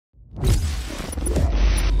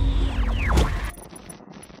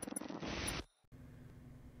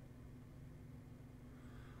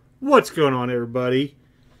What's going on, everybody?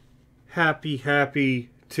 Happy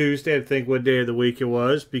Tuesday. I think what day of the week it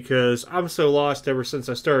was, because I'm so lost ever since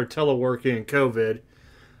I started teleworking and COVID.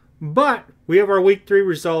 But we have our week 3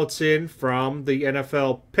 results in from the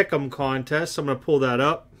NFL Pick'em contest. So I'm going to pull that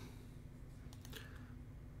up.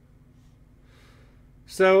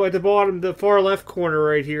 So at the bottom, the far left corner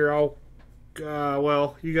right here,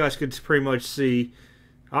 well, you guys could pretty much see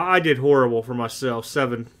I did horrible for myself,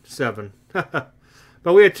 7-7.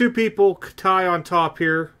 But we had 2 people tie on top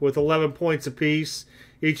here with 11 points apiece.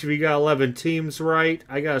 Each of you got 11 teams right.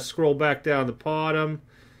 I got to scroll back down the bottom.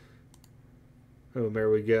 Oh, there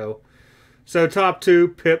we go. So top 2,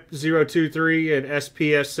 Pip 023 and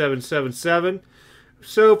SPS 777.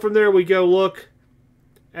 So from there we go look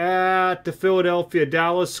at the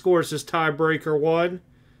Philadelphia-Dallas scores as tiebreaker 1.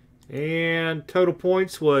 And total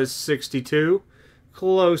points was 62.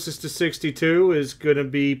 Closest to 62 is going to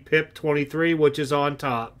be Pip 23, which is on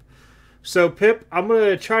top. So Pip, I'm going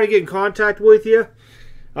to try to get in contact with you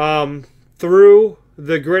through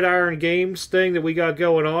the Gridiron Games thing that we got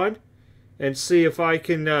going on and see if I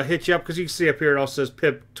can hit you up, because you can see up here it also says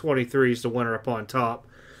Pip 23 is the winner up on top.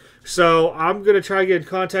 So I'm going to try to get in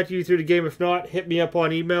contact with you through the game. If not, hit me up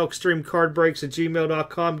on email,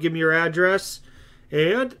 extremecardbreaks@gmail.com. Give me your address.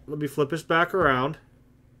 And let me flip this back around.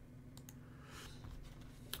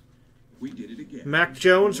 We did it again. Mac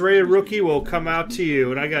Jones, rated rookie, will come out to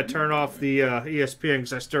you. And I got to turn off the ESPN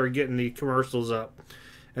because I started getting the commercials up.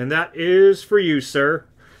 And that is for you, sir.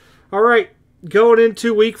 All right, going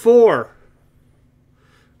into week 4.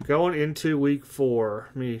 Going into week 4.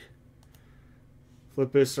 Let me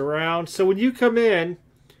flip this around. So when you come in,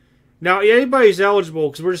 now anybody's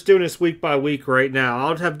eligible because we're just doing this week by week right now.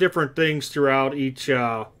 I'll have different things throughout each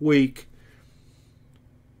week.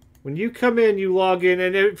 When you come in, you log in,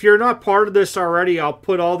 and if you're not part of this already, I'll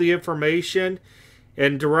put all the information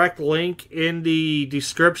and direct link in the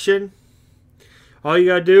description. All you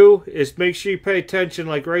got to do is make sure you pay attention,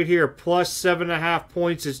 like right here, plus 7.5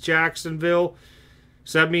 points is Jacksonville.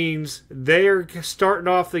 So that means they're starting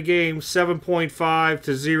off the game 7.5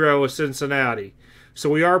 to 0 with Cincinnati. So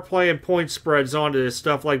we are playing point spreads onto this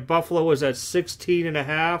stuff. Like Buffalo was at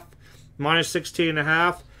 16.5, minus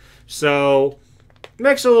 16.5. So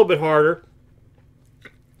makes it a little bit harder.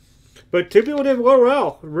 But 2 people did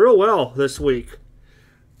real well this week.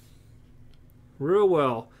 Real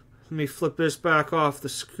well. Let me flip this back off the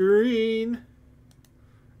screen.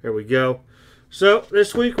 There we go. So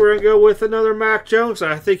this week we're going to go with another Mac Jones.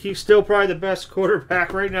 I think he's still probably the best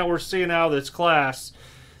quarterback right now we're seeing out of this class.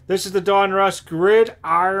 This is the Don Russ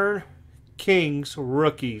Gridiron Kings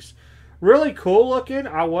rookies. Really cool looking.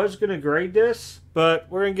 I was going to grade this, but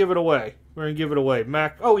we're going to give it away. We're going to give it away.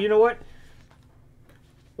 Mac. Oh, you know what?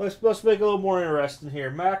 Let's make it a little more interesting here.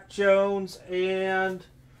 Mac Jones, and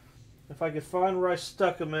if I can find where I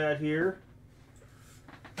stuck him at here.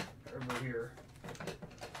 Over here.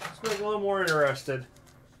 Let's make it a little more interested.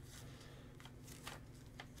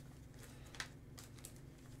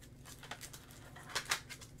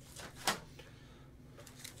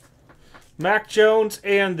 Mac Jones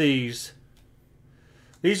and these.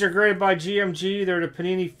 These are graded by GMG. They're the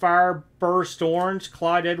Panini Fire Burst Orange.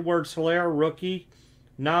 Clyde Edwards-Helaire, rookie,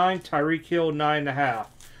 9. Tyreek Hill, 9.5.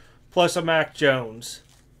 Plus a Mac Jones.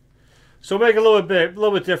 So we'll make it a little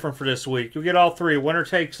bit different for this week. You'll get all 3. Winner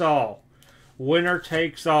takes all. Winner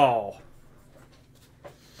takes all.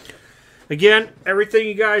 Again, everything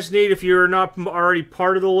you guys need, if you're not already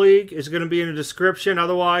part of the league, is going to be in the description.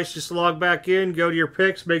 Otherwise, just log back in, go to your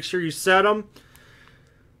picks, make sure you set them.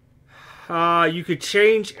 You could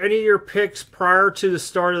change any of your picks prior to the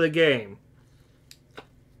start of the game.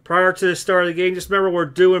 Prior to the start of the game, just remember we're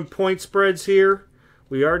doing point spreads here.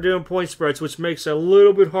 We are doing point spreads, which makes it a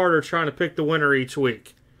little bit harder trying to pick the winner each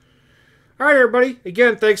week. All right, everybody.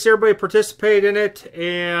 Again, thanks to everybody who participated in it.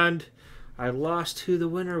 And I lost who the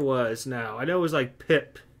winner was now. I know it was like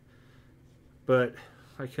Pip, but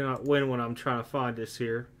I cannot win when I'm trying to find this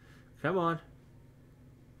here. Come on.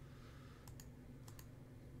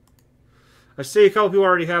 I see a couple people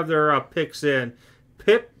already have their picks in.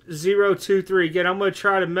 Pip 023. Again, I'm going to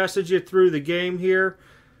try to message you through the game here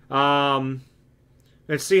and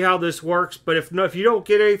see how this works. But if you don't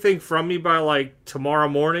get anything from me by like tomorrow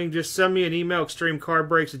morning, just send me an email,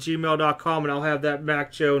 extremecardbreaks@gmail.com, and I'll have that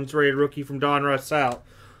Mac Jones rated rookie from Don Russ out.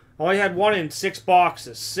 I only had one in 6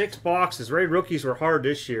 boxes. 6 boxes. Rated rookies were hard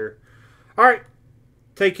this year. All right.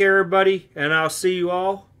 Take care, everybody, and I'll see you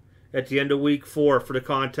all at the end of week 4 for the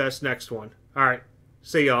contest next one. All right.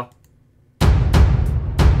 See y'all.